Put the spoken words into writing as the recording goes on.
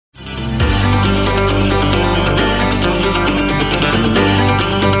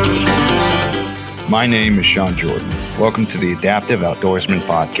My name is Sean Jordan. Welcome to the Adaptive Outdoorsman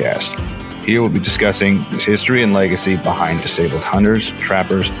Podcast. Here we'll be discussing the history and legacy behind disabled hunters,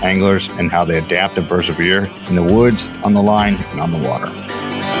 trappers, anglers, and how they adapt and persevere in the woods, on the line, and on the water.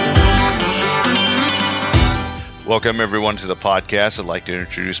 Welcome everyone to the podcast. I'd like to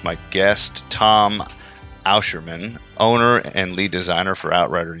introduce my guest, Tom Ausherman, owner and lead designer for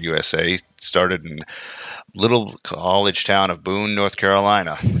OutriderUSA. Started in little college town of Boone, North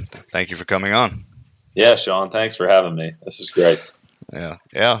Carolina. Thank you for coming on. Yeah, Sean, thanks for having me. This is great.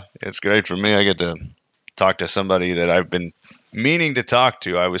 Yeah, it's great for me. I get to talk to somebody that I've been meaning to talk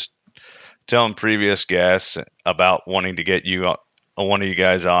to. I was telling previous guests about wanting to get one of you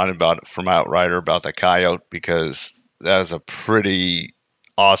guys on from Outrider about the Coyote, because that is a pretty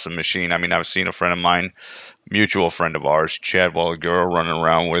awesome machine. I mean, I've seen a friend of mine, mutual friend of ours, Chad Walagura, running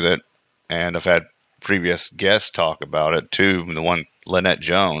around with it, and I've had previous guests talk about it too, the one Lynette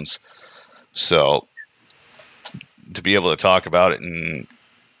Jones. So to be able to talk about it and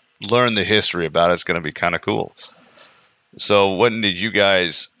learn the history about it's going to be kind of cool. So when did you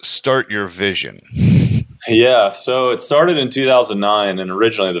guys start your vision? Yeah, so it started in 2009, and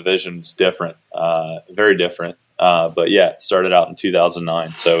originally the vision was different, very different. But yeah, it started out in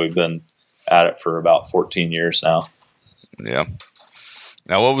 2009. So we've been at it for about 14 years now. Yeah.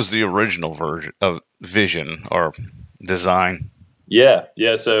 Now, what was the original vision or design? Yeah.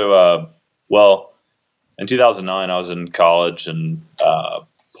 So, in 2009, I was in college and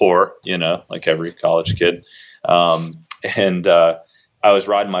poor, like every college kid. And I was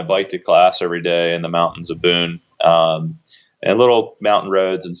riding my bike to class every day in the mountains of Boone, and little mountain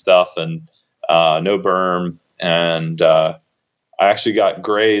roads and stuff, and no berm. And I actually got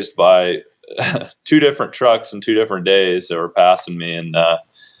grazed by two different trucks in 2 different days that were passing me. And I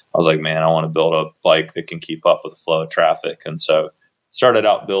was like, man, I want to build a bike that can keep up with the flow of traffic. And so started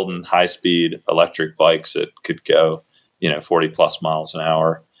out building high-speed electric bikes that could go, 40 plus miles an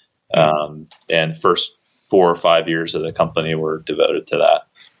hour. And first 4 or 5 years of the company were devoted to that.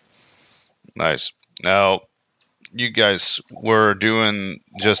 Nice. Now, you guys were doing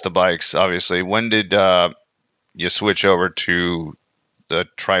just the bikes, obviously. When did you switch over to the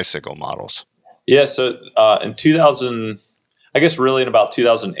tricycle models? Yeah, so in 2000, I guess really in about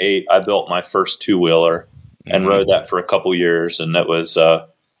 2008, I built my first two-wheeler and rode that for a couple years. And that was a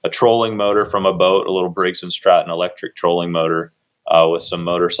trolling motor from a boat, a little Briggs & Stratton electric trolling motor with some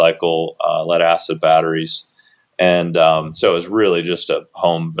motorcycle lead-acid batteries. And so it was really just a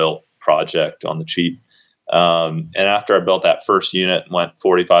home-built project on the cheap. And after I built that first unit and went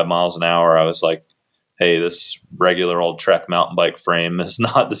 45 miles an hour, I was like, hey, this regular old Trek mountain bike frame is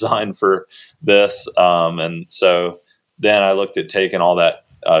not designed for this. And so then I looked at taking all that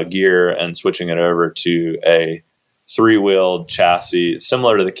gear and switching it over to a 3-wheeled chassis,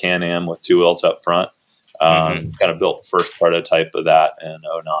 similar to the Can-Am with 2 wheels up front. Kind of built the first prototype of that in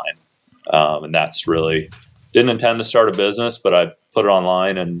 2009. And that's really, didn't intend to start a business, but I put it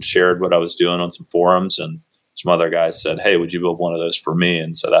online and shared what I was doing on some forums, and some other guys said, hey, would you build one of those for me?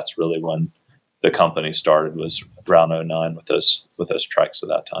 And so that's really when the company started, was around 2009 with those trikes at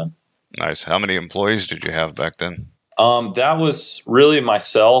that time. Nice. How many employees did you have back then? That was really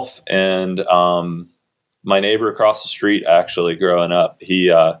myself and my neighbor across the street. Actually, growing up, he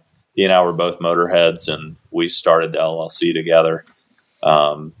and I were both motorheads, and we started the LLC together.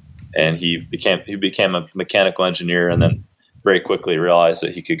 And he became a mechanical engineer, and then very quickly realized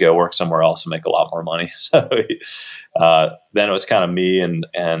that he could go work somewhere else and make a lot more money. So then it was kind of me and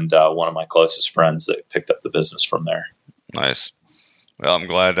one of my closest friends that picked up the business from there. Nice. Well, I'm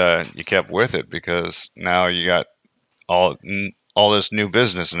glad you kept with it, because now you got all this new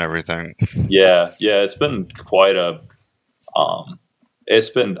business and everything. Yeah. It's been it's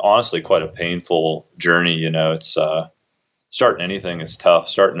been honestly quite a painful journey. It's starting anything is tough.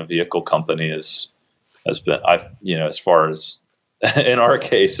 Starting a vehicle company has been, as far as in our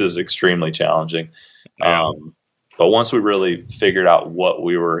case, is extremely challenging. Yeah. But once we really figured out what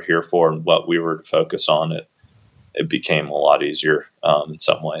we were here for and what we were to focus on, it became a lot easier in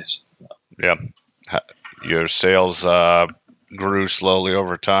some ways. Yeah. Your sales grew slowly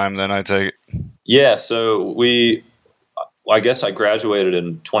over time then, I take it? Yeah. So I guess I graduated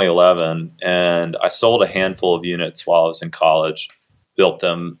in 2011, and I sold a handful of units while I was in college, built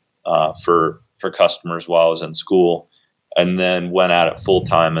them for customers while I was in school, and then went at it full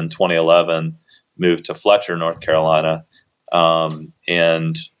time in 2011, moved to Fletcher, North Carolina.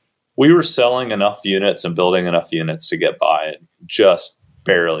 And we were selling enough units and building enough units to get by, just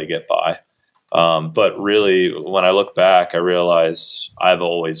barely get by. But really, when I look back, I realize I've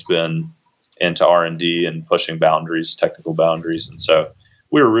always been into R&D and pushing boundaries, technical boundaries. And so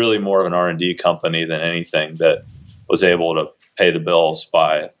we were really more of an R&D company than anything that was able to pay the bills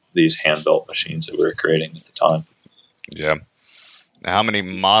by these hand-built machines that we were creating at the time. Yeah. How many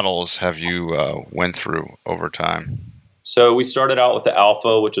models have you went through over time? So we started out with the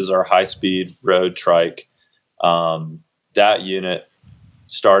Alpha, which is our high-speed road trike. That unit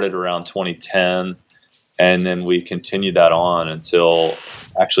started around 2010, and then we continued that on until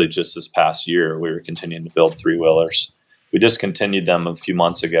actually just this past year. We were continuing to build three-wheelers. We discontinued them a few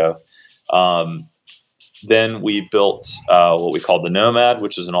months ago. Then we built what we call the Nomad,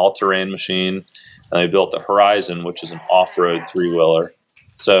 which is an all-terrain machine, and they built the Horizon, which is an off-road three-wheeler.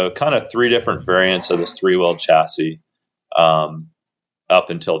 So kind of three different variants of this three-wheel chassis up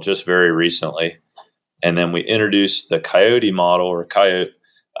until just very recently. And then we introduced the Coyote model, or Coyote,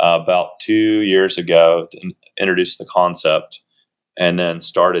 about 2 years ago, introduced the concept, and then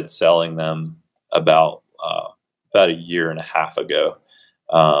started selling them about a year and a half ago.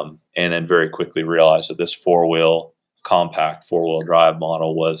 And then very quickly realized that this compact four-wheel drive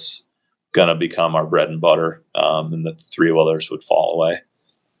model was going to become our bread and butter, and the three-wheelers would fall away.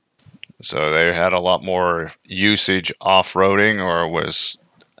 So they had a lot more usage off-roading, or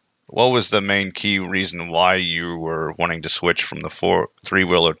what was the main key reason why you were wanting to switch from the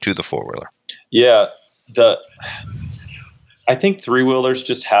three-wheeler to the four-wheeler? Yeah, I think three-wheelers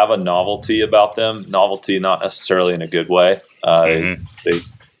just have a novelty about them. Novelty, not necessarily in a good way. They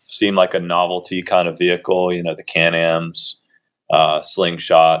seem like a novelty kind of vehicle. The Can-Ams,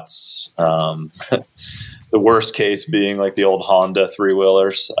 slingshots. The worst case being like the old Honda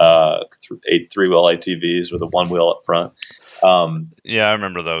three-wheelers, 8 three-wheel ATVs with a one wheel up front. Yeah, I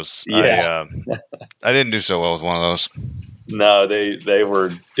remember those. Yeah. I didn't do so well with one of those. No, they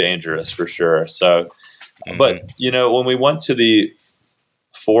were dangerous for sure. So, but when we went to the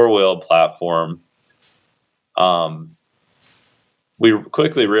four-wheel platform, we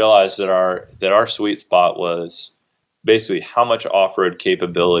quickly realized that our sweet spot was basically how much off-road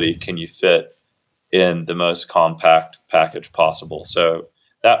capability can you fit in the most compact package possible. So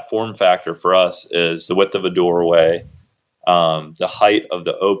that form factor for us is the width of a doorway, the height of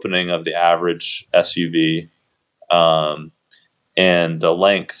the opening of the average SUV, and the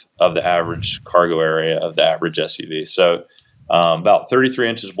length of the average cargo area of the average SUV. So about 33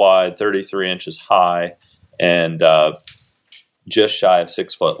 inches wide, 33 inches high, and just shy of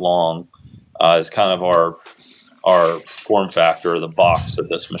 6 foot long is kind of our form factor, the box that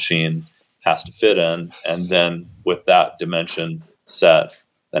this machine has to fit in. And then with that dimension set,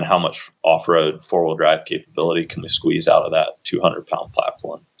 then how much off-road four-wheel drive capability can we squeeze out of that 200-pound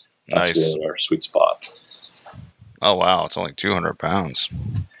platform? That's really our sweet spot. Oh, wow. It's only 200 pounds.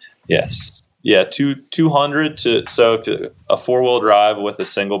 Yes. Yeah, 200 to, so if a four-wheel drive with a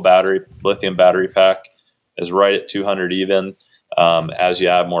single lithium battery pack is right at 200 even. As you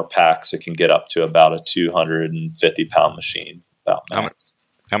add more packs, it can get up to about a 250-pound machine. About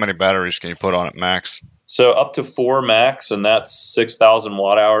how many batteries can you put on it max? So up to 4 max, and that's 6,000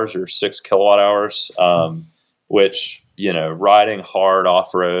 watt hours or 6 kilowatt hours, which, riding hard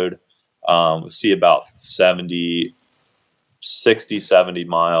off-road, we see about 60, 70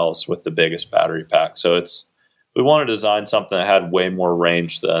 miles with the biggest battery pack. So we want to design something that had way more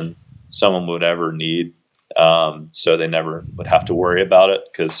range than someone would ever need. So they never would have to worry about it,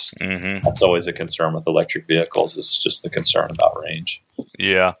 because that's always a concern with electric vehicles. It's just the concern about range.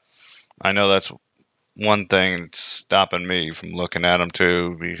 Yeah, I know that's one thing stopping me from looking at them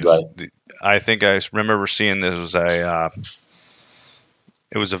too. Because I think I remember seeing this was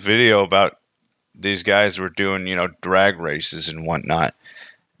it was a video about these guys were doing drag races and whatnot,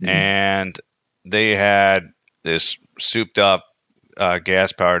 and they had this souped up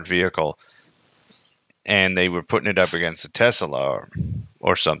gas powered vehicle. And they were putting it up against a Tesla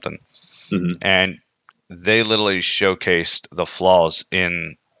or something. And they literally showcased the flaws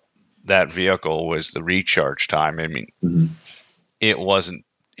in that vehicle was the recharge time. I mean, it was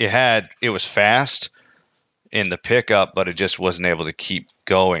fast in the pickup, but it just wasn't able to keep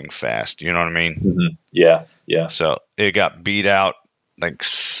going fast. You know what I mean? Yeah. So it got beat out like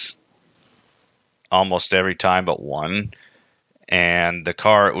almost every time but one. And the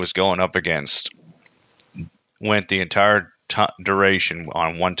car it was going up against went the entire duration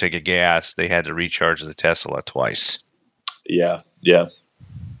on one tank of gas. They had to recharge the Tesla twice. Yeah,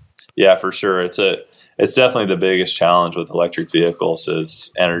 for sure. It's definitely the biggest challenge with electric vehicles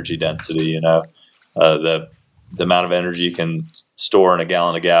is energy density. The amount of energy you can store in a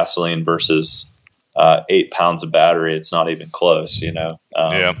gallon of gasoline versus 8 pounds of battery. It's not even close.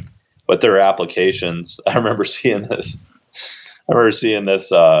 But there are applications. I remember seeing this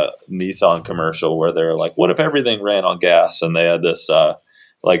Nissan commercial where they're like, what if everything ran on gas? And they had this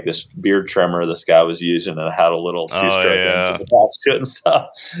like this beard trimmer this guy was using, and it had a little Oh two-stroke yeah. engine attached to it and stuff.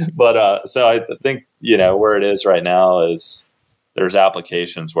 But so I think, where it is right now is there's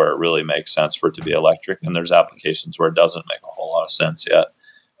applications where it really makes sense for it to be electric, and there's applications where it doesn't make a whole lot of sense yet.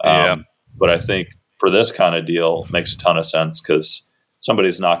 Yeah. But I think for this kind of deal, it makes a ton of sense because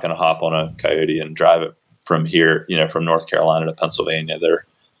somebody's not going to hop on a Coyote and drive it from here, from North Carolina to Pennsylvania.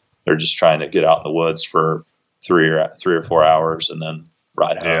 They're just trying to get out in the woods for 3 or 4 hours and then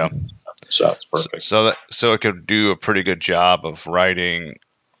ride home. Yeah. So it's perfect. So it could do a pretty good job of riding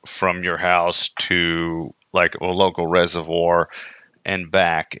from your house to like a local reservoir and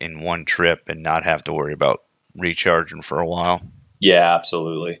back in one trip and not have to worry about recharging for a while. Yeah,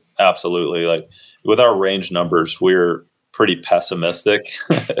 absolutely. Absolutely. Like with our range numbers, we're pretty pessimistic,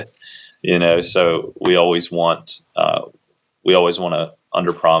 so we always want to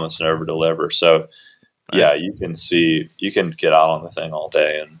under promise and over deliver. So yeah, you can get out on the thing all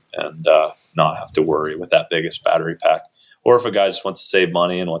day and not have to worry with that biggest battery pack. Or if a guy just wants to save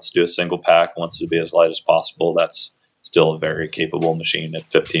money and wants to do a single pack, wants to be as light as possible, that's still a very capable machine at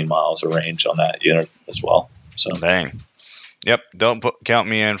 15 miles of range on that unit as well. So dang. Yep, don't count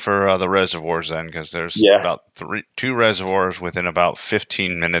me in for the reservoirs then, because there's about 2 reservoirs within about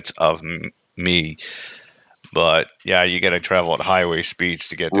 15 minutes of me. But yeah, you got to travel at highway speeds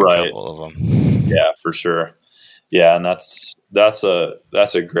to get to a couple of them. Yeah, for sure. Yeah, and that's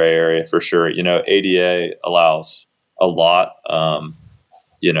a gray area for sure. ADA allows a lot.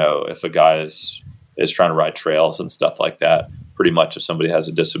 If a guy is trying to ride trails and stuff like that, pretty much if somebody has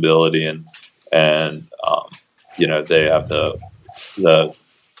a disability and they have the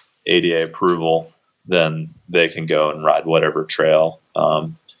ADA approval, then they can go and ride whatever trail.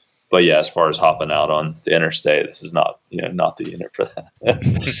 But yeah, as far as hopping out on the interstate, this is not the unit for that.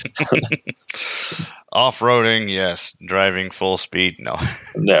 Off-roading, yes. Driving full speed, no.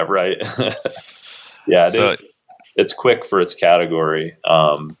 Yeah, right. Yeah, it's quick for its category.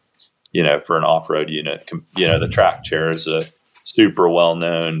 For an off-road unit, the track chair is a super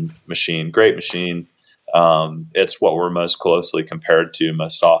well-known machine, great machine. It's what we're most closely compared to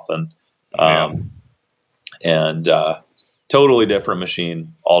most often. And totally different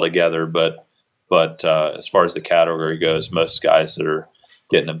machine altogether. But as far as the category goes, most guys that are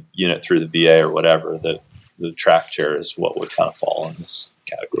getting a unit through the VA or whatever, the track chair is what would kind of fall in this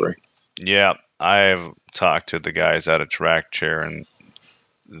category. Yeah, I've talked to the guys at a track chair, and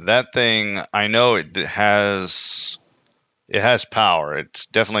that thing, I know it has power. It's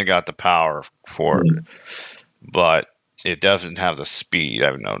definitely got the power for it, but it doesn't have the speed,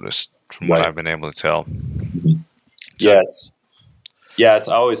 I've noticed from what I've been able to tell. It's I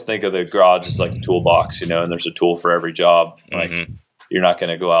always think of the garage as like a toolbox, and there's a tool for every job. Like you're not going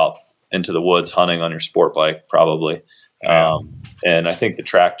to go out into the woods hunting on your sport bike, probably. And I think the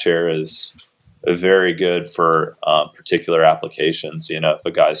track chair is very good for particular applications. If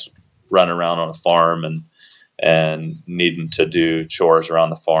a guy's running around on a farm and needing to do chores around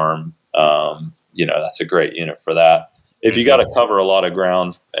the farm, that's a great unit for that. If you got to cover a lot of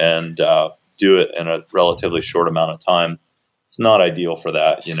ground and do it in a relatively short amount of time, it's not ideal for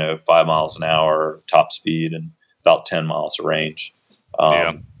that. 5 miles an hour top speed and about 10 miles of range.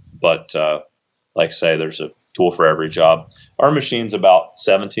 But like I say, there's a tool for every job. Our machine's about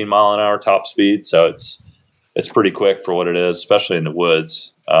 17 mile an hour top speed, so it's pretty quick for what it is, especially in the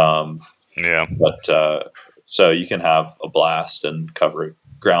woods. But so you can have a blast and cover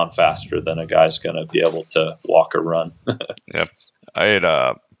ground faster than a guy's going to be able to walk or run. Yep. I had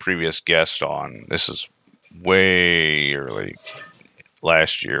a previous guest on. This is way early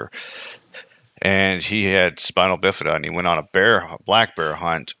last year. And he had spinal bifida, and he went on a black bear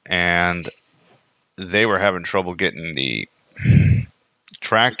hunt, and they were having trouble getting the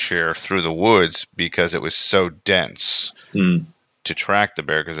track chair through the woods because it was so dense to track the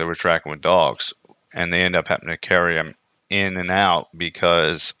bear, because they were tracking with dogs, and they end up having to carry him in and out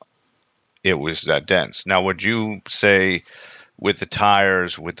because it was that dense. Now, would you say with the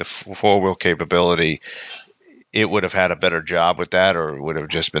tires, with the four-wheel capability, it would have had a better job with that, or would have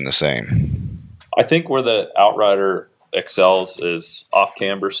just been the same? I think where the Outrider excels is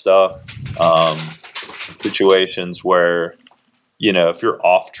off-camber stuff, situations where, if you're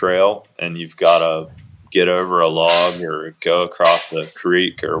off trail and you've got to get over a log or go across a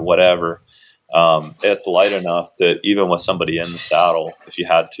creek or whatever, it's light enough that even with somebody in the saddle, if you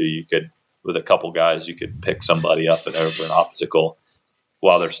had to, you could, with a couple guys, you could pick somebody up and over an obstacle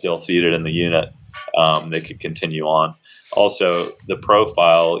while they're still seated in the unit. They could continue on. Also, the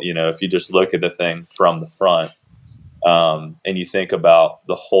profile, if you just look at the thing from the front, and you think about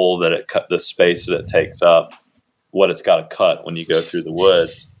the hole that the space that it takes up, what it's got to cut when you go through the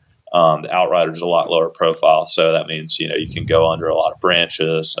woods. The Outrider's a lot lower profile, so that means you can go under a lot of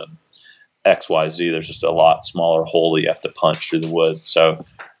branches and XYZ. There's just a lot smaller hole that you have to punch through the woods. So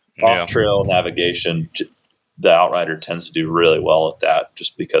off trail navigation, the Outrider tends to do really well at that,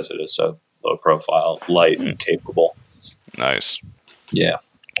 just because it is so low profile, light, and capable. Nice. Yeah.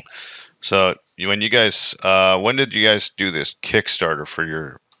 So when did you guys do this Kickstarter for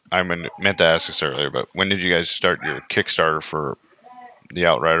your? I meant to ask this earlier, but when did you guys start your Kickstarter for the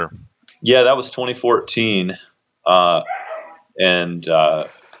Outrider? Yeah, that was 2014, and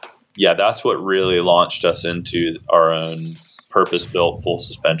that's what really launched us into our own purpose-built full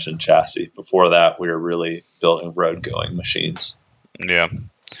suspension chassis. Before that, we were really building road-going machines. Yeah.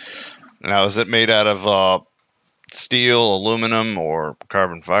 Now, is it made out of steel, aluminum, or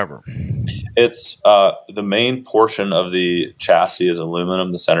carbon fiber? It's the main portion of the chassis is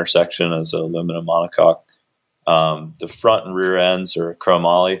aluminum. The center section is aluminum monocoque. The front and rear ends are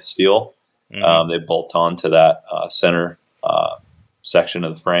chromoly steel. Mm-hmm. They bolt on to that center section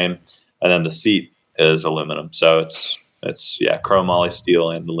of the frame, and then the seat is aluminum. So it's chromoly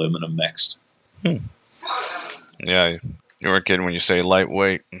steel and aluminum mixed. Yeah, you weren't kidding when you say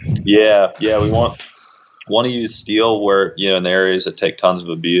lightweight. Yeah, we want to use steel where in the areas that take tons of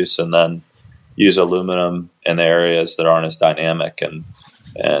abuse, and then use aluminum in the areas that aren't as dynamic, and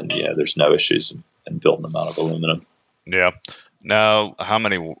there's no issues in building them out of aluminum. Yeah. Now, how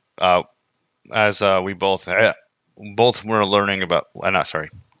many? As we both were learning about.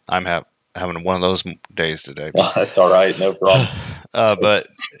 I'm having one of those days today. Well, that's all right, no problem. But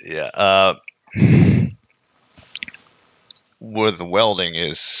yeah, with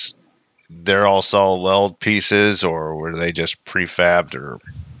welding, they're all solid weld pieces, or were they just prefabbed? Or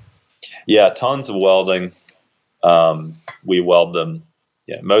yeah, tons of welding. We weld them.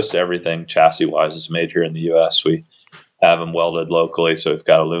 Yeah, most everything chassis-wise is made here in the U.S. We have them welded locally, so we've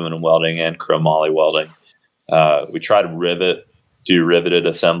got aluminum welding and chromoly welding. We try to do riveted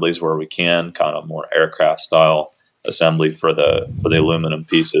assemblies where we can, kind of more aircraft style assembly for the aluminum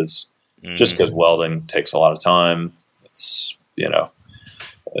pieces, just because welding takes a lot of time. It's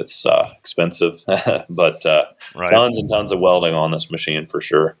expensive, but right. Tons and tons of welding on this machine for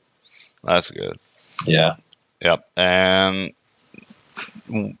sure. That's good. Yeah. Yep. And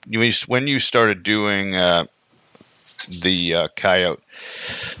when you started doing the Coyote,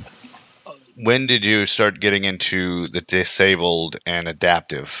 when did you start getting into the disabled and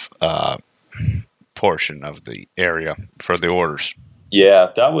adaptive portion of the area for the orders?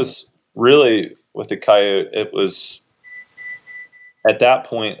 Yeah, that was really with the Coyote. It was at that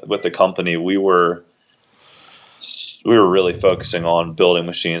point with the company, we were really focusing on building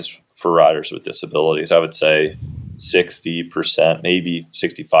machines for riders with disabilities. I would say 60%, maybe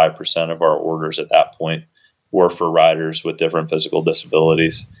 65% of our orders at that point were for riders with different physical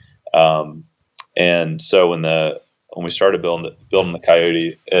disabilities. And so when we started building the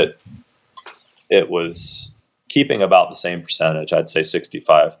Coyote, it was keeping about the same percentage. I'd say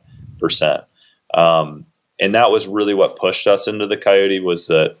 65%. And that was really what pushed us into the Coyote, was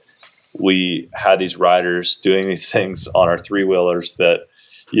that we had these riders doing these things on our three-wheelers that,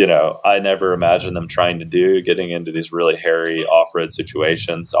 I never imagined them trying to do, getting into these really hairy off-road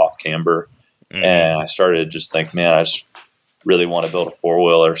situations, off camber. Mm-hmm. And I started to just think, man, I just really want to build a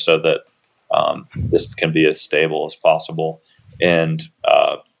four-wheeler so that this can be as stable as possible. And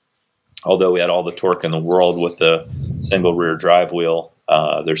although we had all the torque in the world with the single rear drive wheel,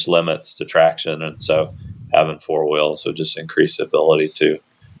 there's limits to traction. And so having four wheels would just increase the ability to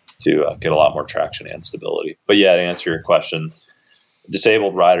get a lot more traction and stability. But yeah, to answer your question,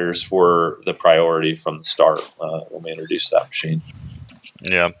 disabled riders were the priority from the start when we introduced that machine.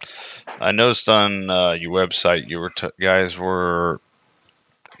 Yeah. I noticed on your website you guys were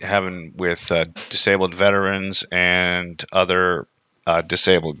having with disabled veterans and other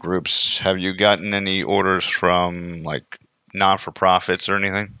disabled groups. Have you gotten any orders from like non-for-profits or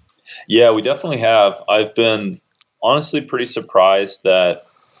anything? Yeah, we definitely have. I've been honestly pretty surprised that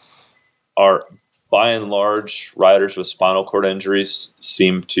by and large, riders with spinal cord injuries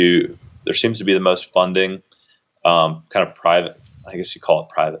there seems to be the most funding, kind of private, I guess you call it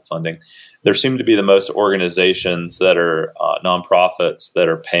private funding. There seem to be the most organizations that are nonprofits that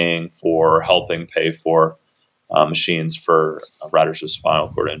are helping pay for machines for riders with spinal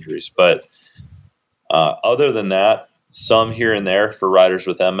cord injuries. But other than that, some here and there for riders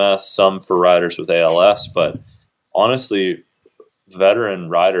with MS, some for riders with ALS. But honestly, veteran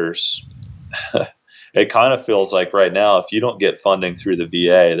riders, it kind of feels like right now, if you don't get funding through the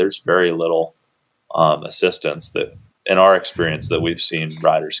VA, there's very little assistance that, in our experience, that we've seen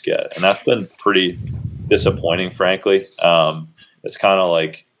riders get. And that's been pretty disappointing, frankly. It's kind of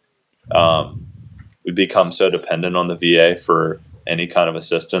like we become so dependent on the VA for any kind of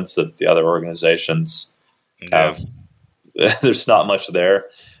assistance that the other organizations have. There's not much there.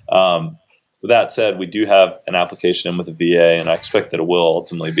 With that said, we do have an application in with the VA, and I expect that it will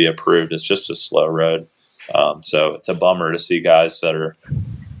ultimately be approved. It's just a slow road. So it's a bummer to see guys that are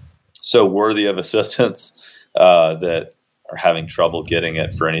so worthy of assistance that are having trouble getting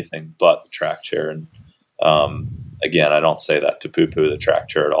it for anything but the track chair. And again, I don't say that to poo-poo the track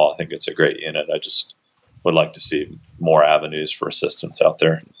chair at all. I think it's a great unit. I just would like to see more avenues for assistance out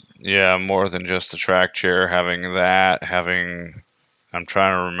there. Yeah, more than just the track chair. I'm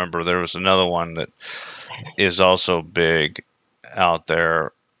trying to remember. There was another one that is also big out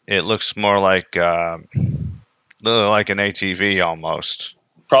there. It looks more like an ATV almost.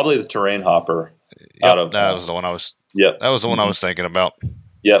 Probably the terrain hopper. That was the one I was. Yep, that was the one I was thinking about.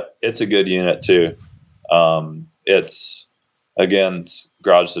 Yep, it's a good unit too. It's again,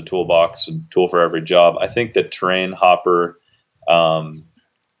 garage is a toolbox, and tool for every job. I think the terrain hopper,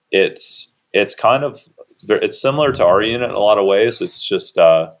 it's kind of it's similar to our unit in a lot of ways. It's just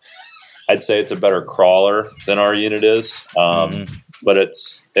I'd say it's a better crawler than our unit is, but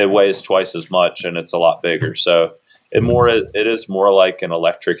it weighs twice as much and it's a lot bigger. So it is more like an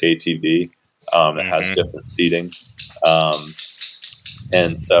electric ATV. It has different seating,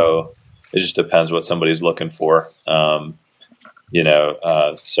 and so it just depends what somebody's looking for. So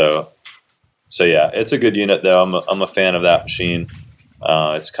yeah, it's a good unit though. I'm a fan of that machine.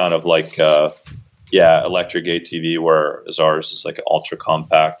 It's kind of like electric ATV, whereas ours is like an ultra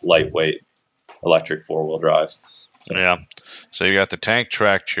compact, lightweight electric 4-wheel drive. So. Yeah. So you got the tank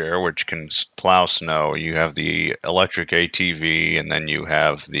track chair, which can plow snow. You have the electric ATV, and then you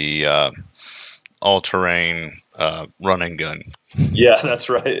have the all-terrain running gun. Yeah, that's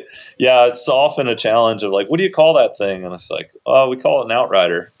right. Yeah, it's often a challenge of like, what do you call that thing? And it's like, oh, we call it an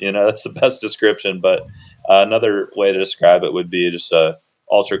outrider. That's the best description. But another way to describe it would be just a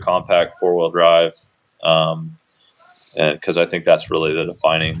ultra compact 4-wheel drive, and because I think that's really the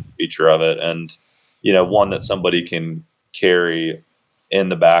defining feature of it, and one that somebody can carry in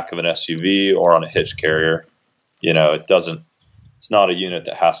the back of an SUV or on a hitch carrier. It's not a unit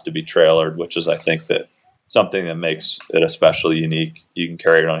that has to be trailered, which is I think that something that makes it especially unique. You can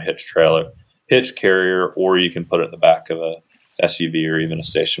carry it on a hitch carrier, or you can put it in the back of a SUV or even a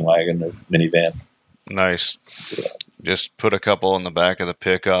station wagon or minivan. Nice. Yeah. Just put a couple in the back of the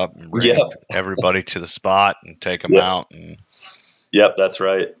pickup and bring everybody to the spot and take them out. Yep, that's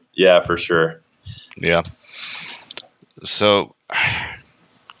right. Yeah, for sure. Yeah. So,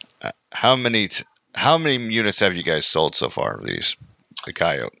 how many units have you guys sold so far of these, the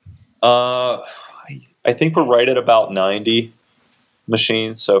Coyote? I think we're right at about 90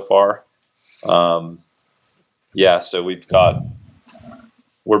 machines so far. So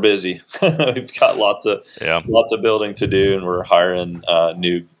we're busy. We've got lots of building to do, and we're hiring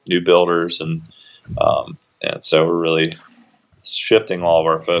new builders, and so we're really shifting all of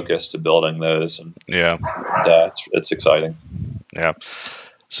our focus to building those. And it's exciting. Yeah.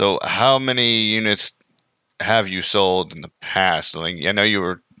 So how many units have you sold in the past? I know you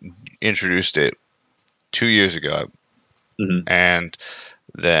were introduced it 2 years ago, and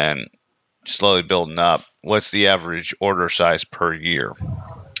then slowly building up. What's the average order size per year?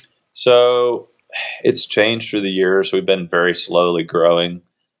 So it's changed through the years. We've been very slowly growing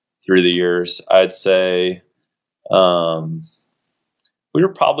through the years. I'd say we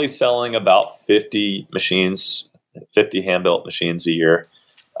were probably selling about 50 machines, 50 hand-built machines a year,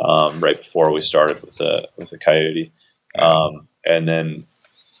 right before we started with the Coyote. And then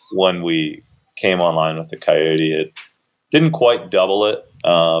when we came online with the Coyote, it didn't quite double it,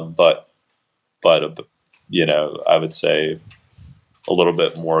 but I would say a little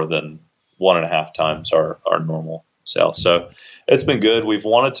bit more than 1.5 times our normal sales. So it's been good. We've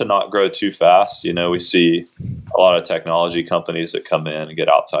wanted to not grow too fast. We see a lot of technology companies that come in and get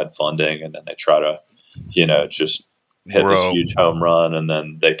outside funding, and then they try to, just hit this huge home run, and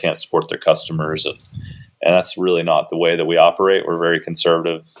then they can't support their customers. And that's really not the way that we operate. We're very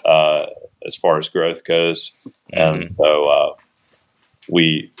conservative as far as growth goes. And so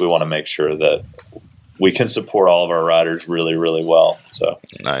we want to make sure that we can support all of our riders really, really well. So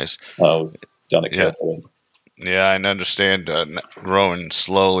nice. We've done it carefully. Yeah, I understand growing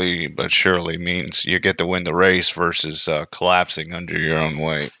slowly but surely means you get to win the race versus collapsing under your own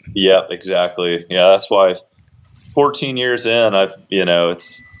weight. Yeah, exactly. Yeah, that's why 14 years in, I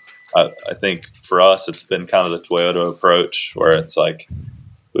think for us, it's been kind of the Toyota approach, where it's like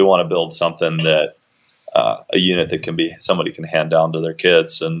we want to build something that a unit that somebody can hand down to their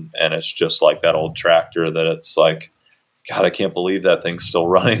kids, and it's just like that old tractor that it's like, God, I can't believe that thing's still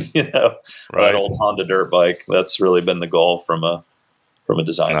running, or that old Honda dirt bike. That's really been the goal from a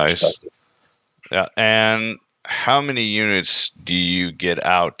design perspective. Yeah. And how many units do you get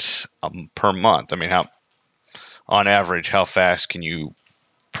out per month? I mean, on average, how fast can you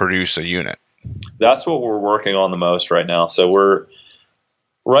produce a unit? That's what we're working on the most right now. So we're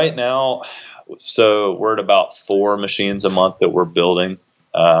at about 4 machines a month that we're building.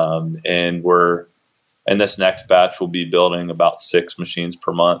 And this next batch will be building about 6 machines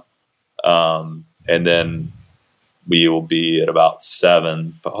per month. And then we will be at about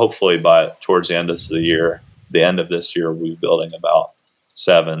 7, but hopefully towards the end of this year, we'll be building about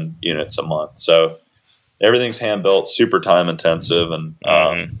 7 units a month. So everything's hand built, super time intensive. And,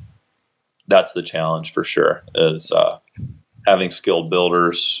 that's the challenge for sure, is, having skilled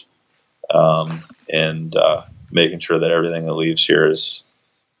builders, and making sure that everything that leaves here is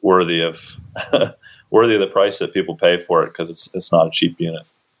worthy of the price that people pay for it, because it's not a cheap unit.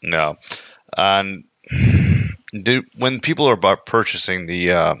 No. And when people are purchasing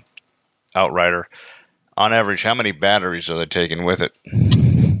the Outrider, on average, how many batteries are they taking with it?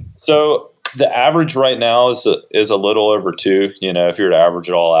 So the average right now is a little over 2. If you were to average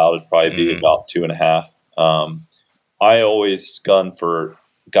it all out, it'd probably be about 2.5. I always gun for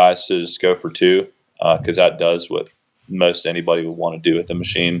guys to just go for 2, because that does what most anybody would want to do with a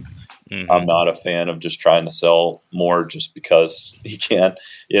machine. I'm not a fan of just trying to sell more just because you can.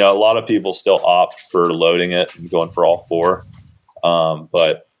 A lot of people still opt for loading it and going for all 4.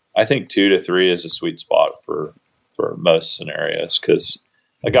 But I think 2 to 3 is a sweet spot for most scenarios, because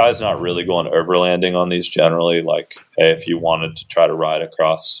a guy's not really going overlanding on these generally. Like, hey, if you wanted to try to ride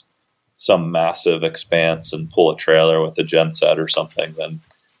across some massive expanse and pull a trailer with a genset or something, then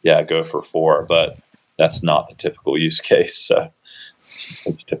yeah, go for 4. But that's not the typical use case, so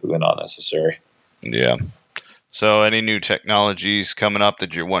it's typically not necessary. Yeah. So any new technologies coming up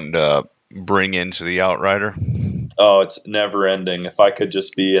that you're wanting to bring into the Outrider? Oh, it's never ending. If I could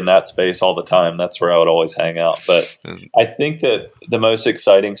just be in that space all the time, that's where I would always hang out. But I think that the most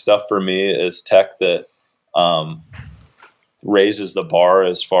exciting stuff for me is tech that raises the bar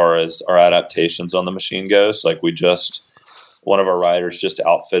as far as our adaptations on the machine goes. Like, one of our riders just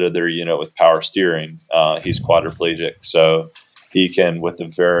outfitted their unit with power steering. He's quadriplegic, so he can, with the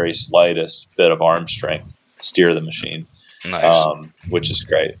very slightest bit of arm strength, steer the machine. Nice. Which is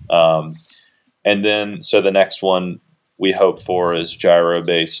great. And then, so the next one we hope for is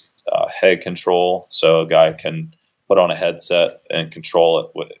gyro-based head control. So a guy can put on a headset and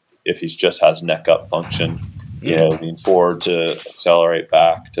control it if he just has neck up function. Lean forward to accelerate,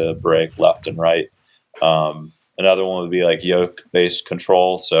 back to brake, left and right. Another one would be like yoke-based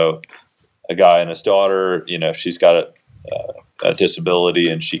control. So a guy and his daughter, she's got a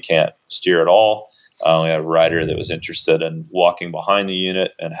disability and she can't steer at all. We had a rider that was interested in walking behind the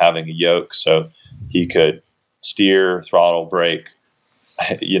unit and having a yoke so he could steer, throttle, brake,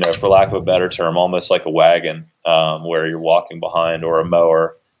 for lack of a better term, almost like a wagon, where you're walking behind, or a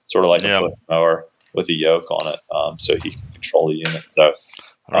mower, sort of like a push mower with a yoke on it, so he can control the unit. So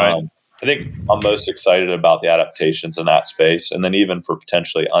I think I'm most excited about the adaptations in that space, and then even for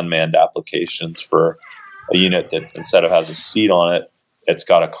potentially unmanned applications for a unit that, instead of has a seat on it, it's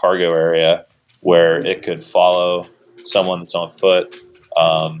got a cargo area where it could follow someone that's on foot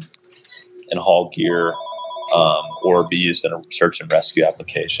and haul gear, or be used in a search and rescue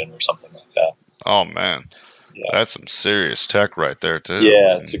application or something like that. Oh, man. Yeah. That's some serious tech right there, too.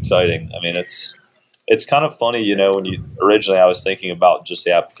 Yeah, it's exciting. I mean, it's kind of funny, when originally I was thinking about just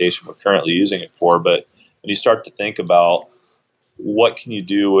the application we're currently using it for, but when you start to think about what can you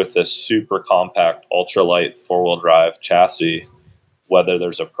do with a super compact, ultralight 4-wheel drive chassis, whether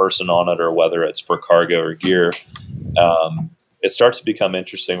there's a person on it or whether it's for cargo or gear, it starts to become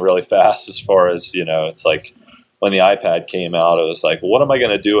interesting really fast. As far as, it's like when the iPad came out, it was like, well, what am I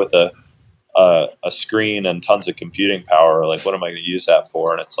going to do with a screen and tons of computing power? Like, what am I going to use that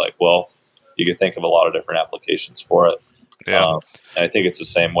for? And it's like, well, you can think of a lot of different applications for it. Yeah. And I think it's the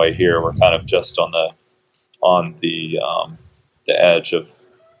same way here. We're kind of just on the edge of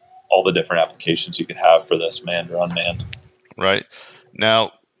all the different applications you could have for this manned or unmanned. Right.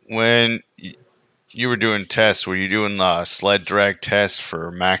 Now, when you were doing tests, were you doing sled drag tests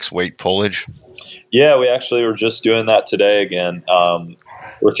for max weight pullage? Yeah, we actually were just doing that today again.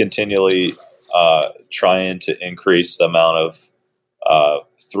 We're continually trying to increase the amount of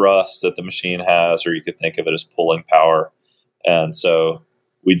thrust that the machine has, or you could think of it as pulling power. And so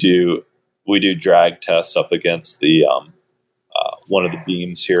we do drag tests up against the one of the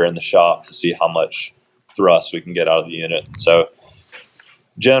beams here in the shop to see how much thrust we can get out of the unit. So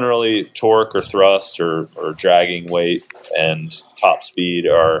generally torque or thrust or dragging weight and top speed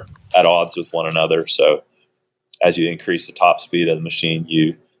are at odds with one another. So as you increase the top speed of the machine,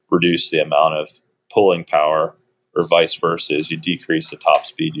 you reduce the amount of pulling power, or vice versa. As you decrease the top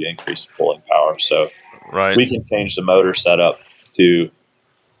speed, you increase the pulling power. So we can change the motor setup to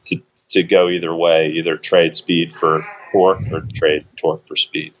go either way, either trade speed for torque or trade torque for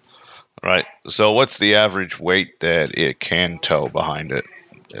speed. Right. So what's the average weight that it can tow behind it,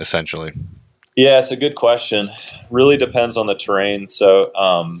 essentially? Yeah, it's a good question. Really depends on the terrain. So,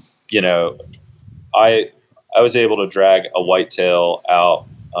 I was able to drag a whitetail out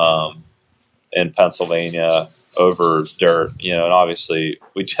in Pennsylvania over dirt, and obviously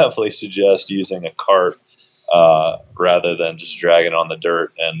we definitely suggest using a cart rather than just dragging on the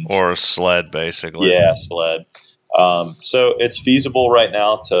dirt or a sled, basically. Yeah, sled. So it's feasible right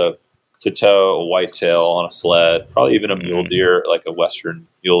now to tow a whitetail on a sled, probably even a mule deer, like a Western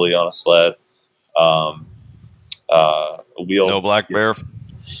muley on a sled. A wheel. No black bear.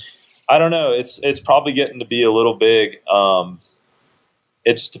 I don't know. It's probably getting to be a little big.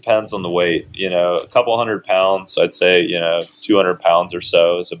 It just depends on the weight. A couple 100 pounds, I'd say. 200 pounds or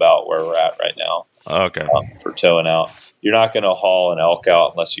so is about where we're at right now. Okay. For towing out, you're not going to haul an elk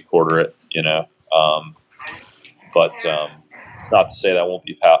out unless you quarter it. But not to say that won't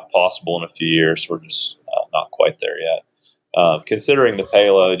be possible in a few years. We're just not quite there yet. Considering the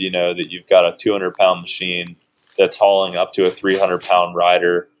payload, that you've got a 200-pound machine that's hauling up to a 300-pound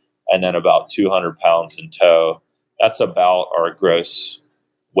rider and then about 200 pounds in tow. That's about our gross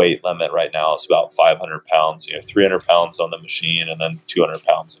weight limit right now. It's about 500 pounds, 300 pounds on the machine and then 200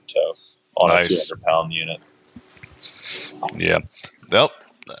 pounds in tow on a 200-pound unit. Yeah. Well,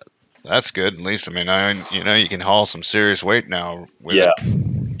 that's good. At least, you can haul some serious weight now with it.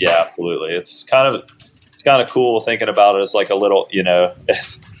 Yeah, absolutely. It's kind of cool thinking about it as like a little,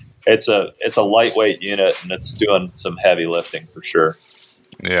 it's a lightweight unit and it's doing some heavy lifting for sure.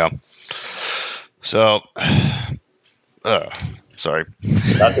 Yeah. So, sorry.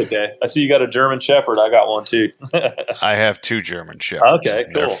 That's okay. I see you got a German Shepherd. I got one too. I have 2 German Shepherds. Okay,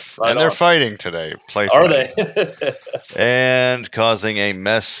 cool. They're fighting today. Are they? And causing a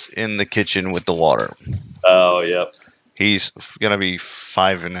mess in the kitchen with the water. Oh, yep. He's going to be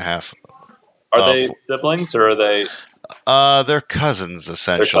 5.5. Are they siblings or are they? They're cousins,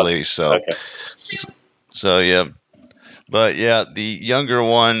 essentially. Okay. So, yeah. But yeah, the younger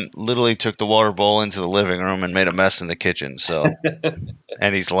one literally took the water bowl into the living room and made a mess in the kitchen. So,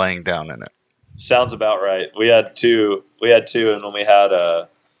 and he's laying down in it. Sounds about right. We had two, and when we had a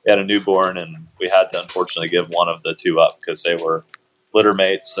newborn, and we had to unfortunately give one of the 2 up because they were litter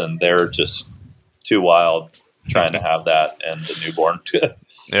mates, and they're just too wild trying to have that and the newborn.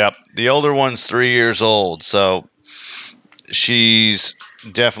 Yeah, the older one's 3 years old, so she's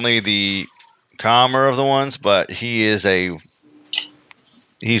definitely the calmer of the ones, but he's a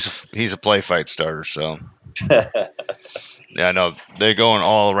play fight starter. So yeah, I know they're going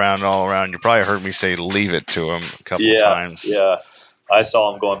all around. You probably heard me say leave it to him a couple times. Yeah, I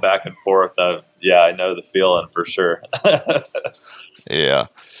saw him going back and forth. I know the feeling for sure. Yeah.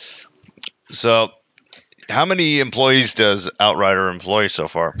 So, how many employees does Outrider employ so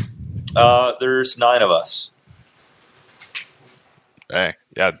far? There's 9 of us. Hey,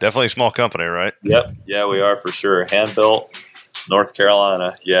 yeah, definitely a small company, right? Yep. Yeah, we are for sure. Hand built, North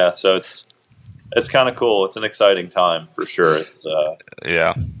Carolina. Yeah, so it's kind of cool. It's an exciting time for sure. It's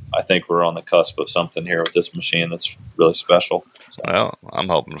yeah. I think we're on the cusp of something here with this machine that's really special. So. Well, I'm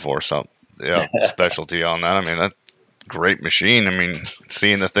hoping for some specialty on that. That's a great machine.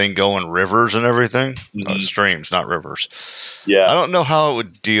 Seeing the thing go in rivers and everything. Mm-hmm. Streams, not rivers. Yeah. I don't know how it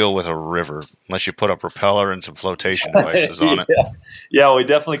would deal with a river unless you put a propeller and some flotation devices on it. Yeah, we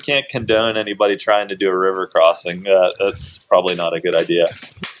definitely can't condone anybody trying to do a river crossing. That's probably not a good idea.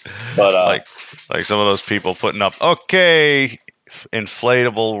 But like some of those people putting up,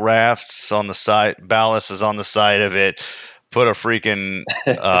 inflatable rafts on the side, ballast is on the side of it, put a freaking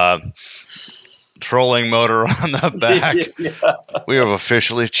trolling motor on the back. Yeah. We have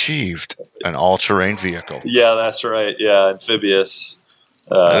officially achieved an all-terrain vehicle. Yeah, that's right. Yeah, amphibious.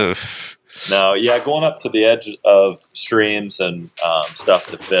 Going up to the edge of streams and stuff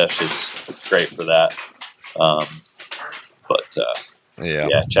to fish is great for that.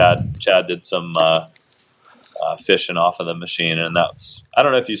 Chad did some fishing off of the machine, and I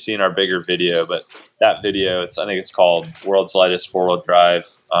don't know if you've seen our bigger video, but that video, I think it's called World's Lightest 4-Wheel Drive.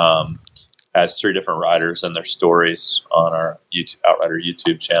 Has 3 different riders and their stories on our Outrider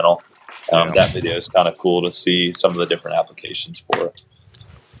YouTube channel. That video is kind of cool to see some of the different applications for it.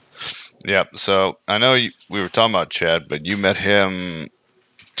 Yep. So I know we were talking about Chad, but you met him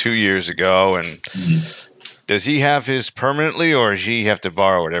 2 years ago, and does he have his permanently, or does he have to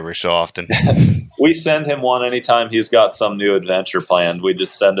borrow it every so often? We send him one anytime he's got some new adventure planned. We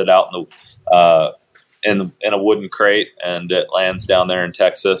just send it out in a wooden crate, and it lands down there in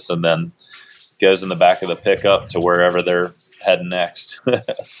Texas, and then goes in the back of the pickup to wherever they're heading next.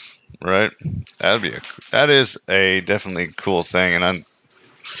 Right. That is a definitely cool thing, and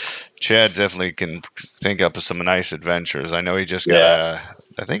Chad definitely can think up of some nice adventures. I know he just got Yeah.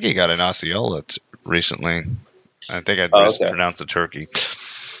 I think he got an Osceola recently. I think I Oh, okay. mispronounced the turkey.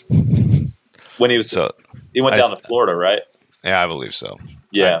 When he went down to Florida, right? Yeah, I believe so.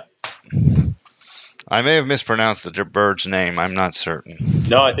 Yeah. I may have mispronounced the bird's name. I'm not certain.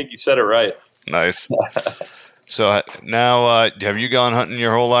 No, I think you said it right. Nice. So now, have you gone hunting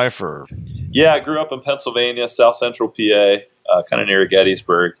your whole life, or? Yeah, I grew up in Pennsylvania, South Central PA, kind of near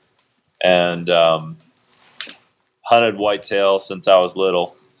Gettysburg, and hunted whitetail since I was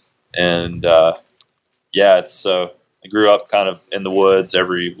little. And yeah, I grew up kind of in the woods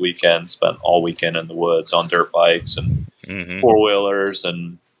every weekend, spent all weekend in the woods on dirt bikes and four wheelers,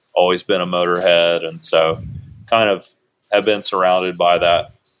 and always been a motorhead, and so kind of have been surrounded by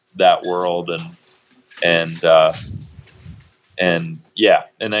that world, and yeah,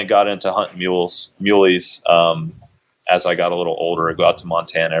 and then got into hunting muleys as I got a little older. I go out to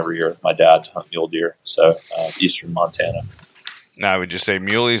Montana every year with my dad to hunt mule deer, so eastern Montana. Now, would you say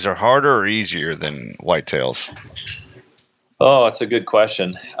muleys are harder or easier than whitetails? Oh, that's a good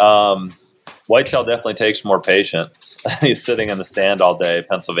question. Whitetail definitely takes more patience. He's sitting in the stand all day,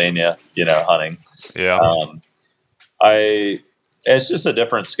 Pennsylvania, hunting. Yeah. It's just a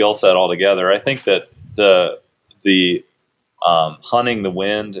different skill set altogether. I think that the hunting the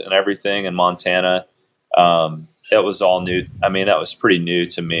wind and everything in Montana, it was all new. I mean, that was pretty new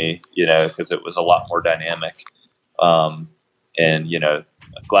to me, because it was a lot more dynamic. And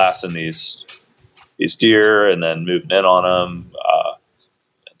glassing these deer and then moving in on them,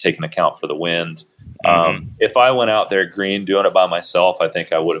 taking account for the wind. If I went out there green doing it by myself, I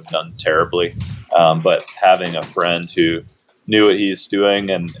think I would have done terribly. But having a friend who knew what he's doing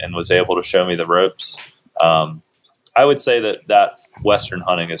and was able to show me the ropes, I would say that Western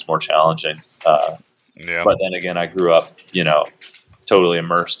hunting is more challenging. Yeah. But then again, I grew up, totally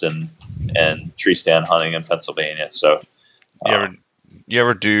immersed in tree stand hunting in Pennsylvania. So you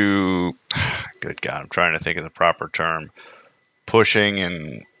ever do? Good God, I'm trying to think of the proper term. Pushing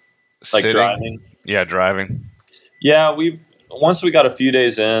and like sitting. driving. Yeah, driving. Yeah, once we got a few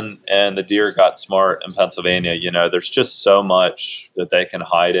days in and the deer got smart in Pennsylvania, there's just so much that they can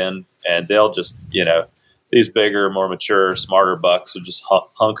hide in, and they'll just, these bigger, more mature, smarter bucks will just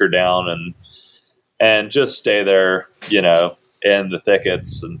hunker down and just stay there, in the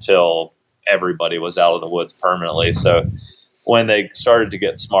thickets until everybody was out of the woods permanently. So when they started to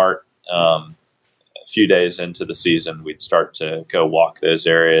get smart, a few days into the season, we'd start to go walk those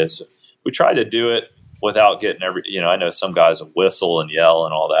areas. We tried to do it without getting I know some guys will whistle and yell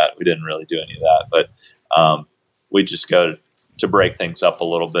and all that. We didn't really do any of that, but we just go to break things up a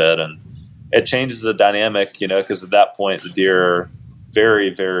little bit, and it changes the dynamic, because at that point the deer are very,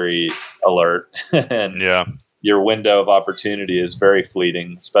 very alert, and your window of opportunity is very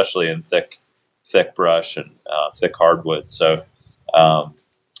fleeting, especially in thick brush and thick hardwood. So,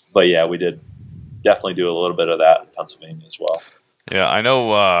 but yeah, we did definitely do a little bit of that in Pennsylvania as well. Yeah, I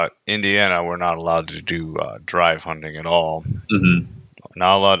know Indiana, we're not allowed to do drive hunting at all. Mm-hmm.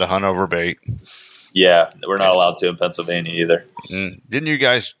 Not allowed to hunt over bait. Yeah, we're not allowed to in Pennsylvania either.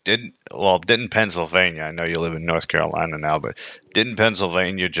 Didn't Pennsylvania, I know you live in North Carolina now, but didn't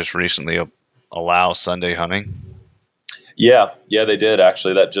Pennsylvania just recently allow Sunday hunting? Yeah, they did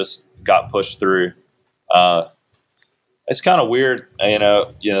actually. That just got pushed through. It's kind of weird,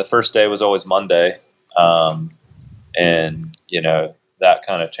 the first day was always Monday, and that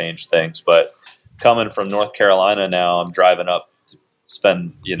kind of changed things. But coming from North Carolina now, I'm driving up to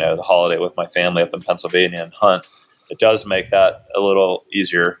spend the holiday with my family up in Pennsylvania and hunt. It does make that a little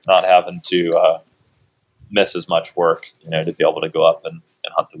easier, not having to miss as much work, to be able to go up and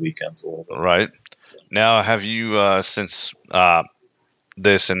hunt the weekends a little bit. Right. So. Now, have you since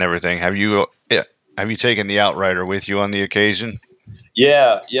this and everything, have you taken the Outrider with you on the occasion?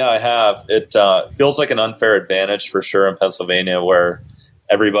 Yeah, I have. It feels like an unfair advantage for sure in Pennsylvania, where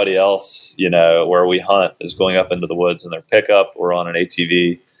everybody else, where we hunt, is going up into the woods in their pickup or on an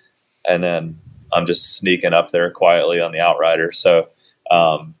ATV, and then I'm just sneaking up there quietly on the Outrider. So,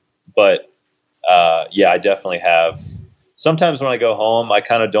 yeah, I definitely have. Sometimes when I go home, I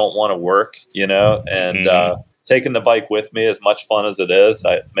kind of don't want to work, and taking the bike with me, as much fun as it is,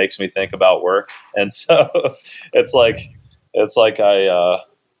 it makes me think about work. And so it's like I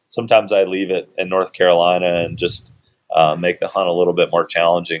sometimes I leave it in North Carolina and just make the hunt a little bit more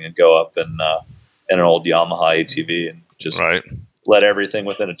challenging and go up in an old Yamaha ATV and just Right. let everything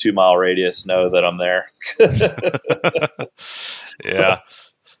within a 2-mile radius know that I'm there. Yeah.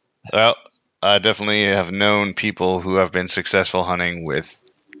 Well, I definitely have known people who have been successful hunting with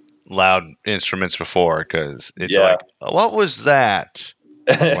loud instruments before, because it's Yeah. like, what was that?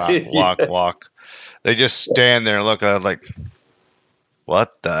 Walk, walk. They just stand there and look at it like,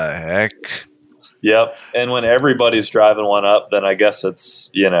 what the heck? Yep. And when everybody's driving one up, then I guess it's,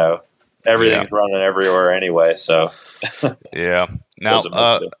 everything's running everywhere anyway. So Yeah. Now,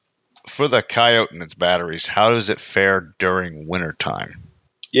 for the Coyote and its batteries, how does it fare during wintertime?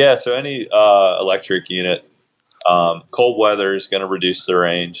 Yeah. So any electric unit, cold weather is going to reduce the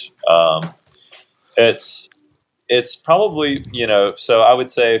range. It's probably, so I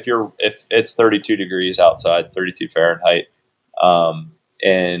would say if it's 32 degrees outside, 32 Fahrenheit,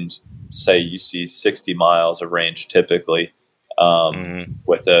 and say you see 60 miles of range typically,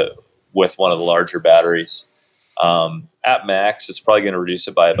 with one of the larger batteries, at max, it's probably going to reduce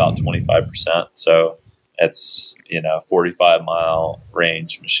it by about 25%. So it's, 45-mile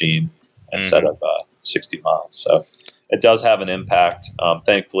range machine instead of 60 miles. So it does have an impact.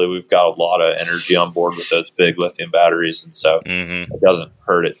 Thankfully, we've got a lot of energy on board with those big lithium batteries, and so it doesn't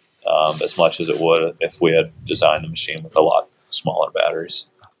hurt it as much as it would if we had designed the machine with a lot smaller batteries.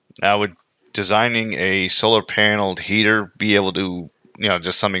 Now, would designing a solar paneled heater be able to,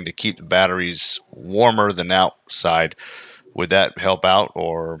 just something to keep the batteries warmer than outside, would that help out,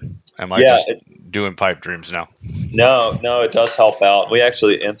 or am I just doing pipe dreams now? No, it does help out. We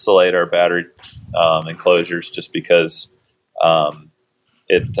actually insulate our battery enclosures just because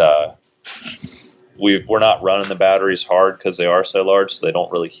we're not running the batteries hard because they are so large, so they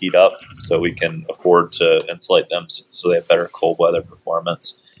don't really heat up. So we can afford to insulate them so they have better cold weather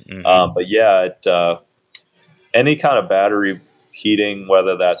performance. But yeah, any kind of battery heating,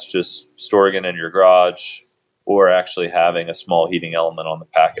 whether that's just storing it in your garage or actually having a small heating element on the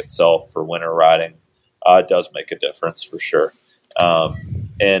pack itself for winter riding, it does make a difference for sure.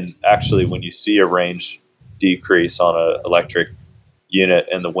 And actually, when you see a range decrease on an electric unit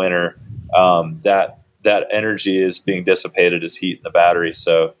in the winter, that energy is being dissipated as heat in the battery.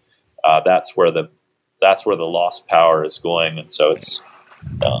 So that's where the lost power is going, and so it's.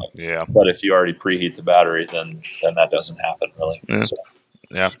 But if you already preheat the battery, then that doesn't happen really.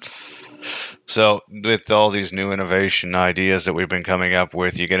 So with all these new innovation ideas that we've been coming up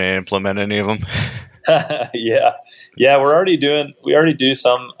with, you going to implement any of them? Yeah. We already do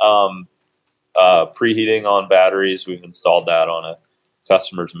some preheating on batteries. We've installed that on a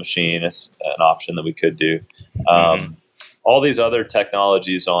customer's machine. It's an option that we could do. All these other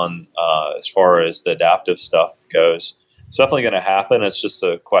technologies on as far as the adaptive stuff goes, it's definitely going to happen. It's just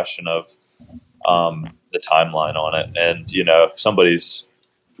a question of the timeline on it. And, if somebody's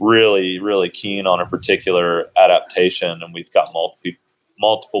really, really keen on a particular adaptation and we've got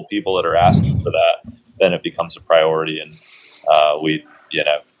multiple people that are asking for that, then it becomes a priority. And we,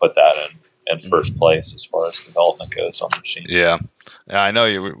 put that in first place as far as development goes on the machine. Yeah, I know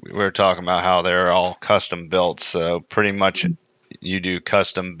we were talking about how they're all custom built. So pretty much you do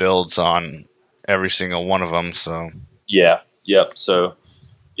custom builds on every single one of them. So So,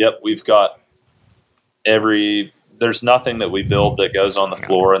 we've got there's nothing that we build that goes on the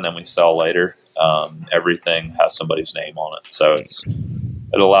floor and then we sell later. Everything has somebody's name on it. So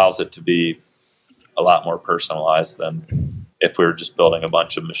it allows it to be a lot more personalized than if we were just building a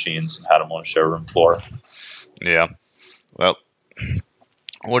bunch of machines and had them on a showroom floor. Yeah. Well,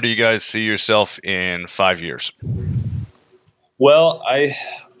 what do you guys see yourself in 5 years? Well, I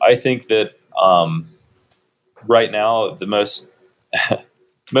think that right now the most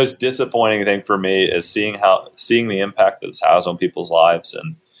most disappointing thing for me is seeing the impact that this has on people's lives,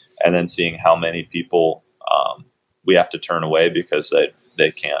 and then seeing how many people we have to turn away because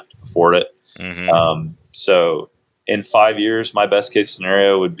they can't afford it. So in 5 years, my best case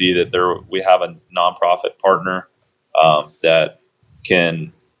scenario would be that we have a nonprofit partner that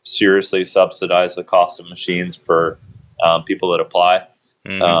can seriously subsidize the cost of machines for people that apply,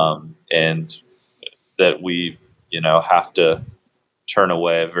 and that we have to turn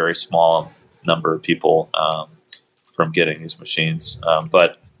away a very small number of people from getting these machines.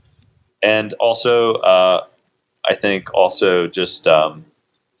 And also, I think also just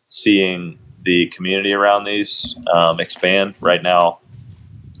seeing the community around these expand. Right now,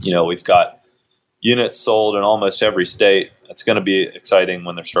 we've got units sold in almost every state it's going to be exciting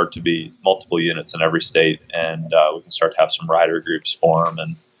when there start to be multiple units in every state, and we can start to have some rider groups form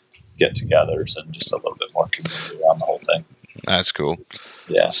and get-togethers and just a little bit more community around the whole thing. That's cool.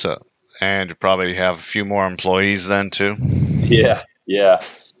 Yeah. So, and you probably have a few more employees then too. Yeah.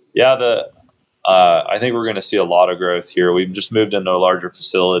 I think we're going to see a lot of growth here. We've just moved into a larger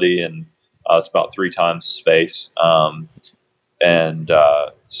facility, and it's about 3 times the space.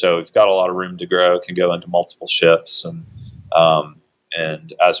 So we've got a lot of room to grow. Can go into multiple shifts, and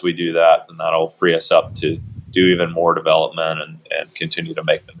as we do that, then that'll free us up to do even more development and continue to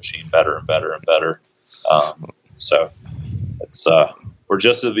make the machine better and better and better. So it's we're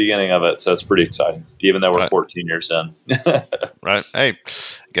just at the beginning of it, so it's pretty exciting, even though we're 14 years in. Right. Hey,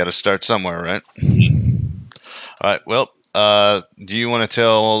 got to start somewhere, right? All right. Well, do you want to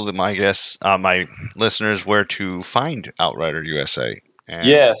tell my guests, my listeners, where to find Outrider USA?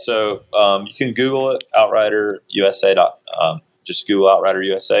 Yeah, so you can Google it, OutriderUSA. Just Google Outrider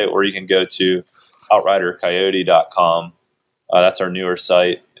USA, or you can go to OutriderCoyote.com. That's our newer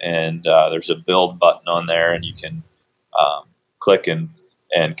site, and there's a build button on there, and you can click and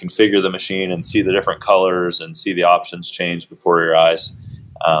configure the machine and see the different colors and see the options change before your eyes.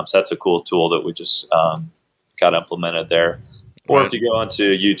 So that's a cool tool that we just got implemented there. Or if you go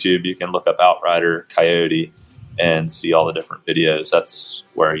onto YouTube, you can look up Outrider Coyote and see all the different videos. That's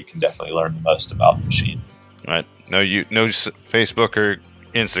where you can definitely learn the most about the machine. Right. No Facebook or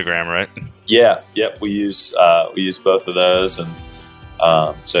Instagram, right? Yeah. Yep. We use both of those, and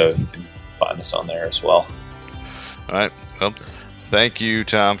so you can find us on there as well. All right. Well, thank you,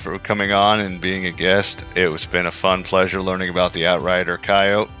 Tom, for coming on and being a guest. It's been a fun pleasure learning about the Outrider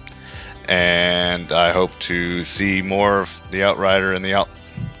Coyote, and I hope to see more of the Outrider in the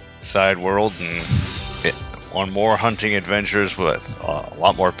outside world and on more hunting adventures with a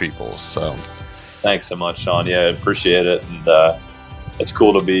lot more people. So, thanks so much, Sean. Yeah, I appreciate it, and it's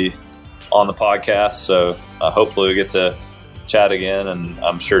cool to be on the podcast. So hopefully we get to chat again, and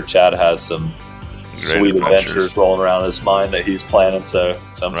I'm sure Chad has some sweet adventures rolling around in his mind that he's planning. So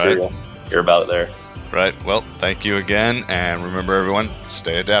I'm sure you'll hear about it there. Right. Well, thank you again, and remember, everyone,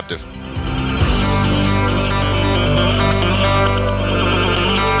 stay adaptive.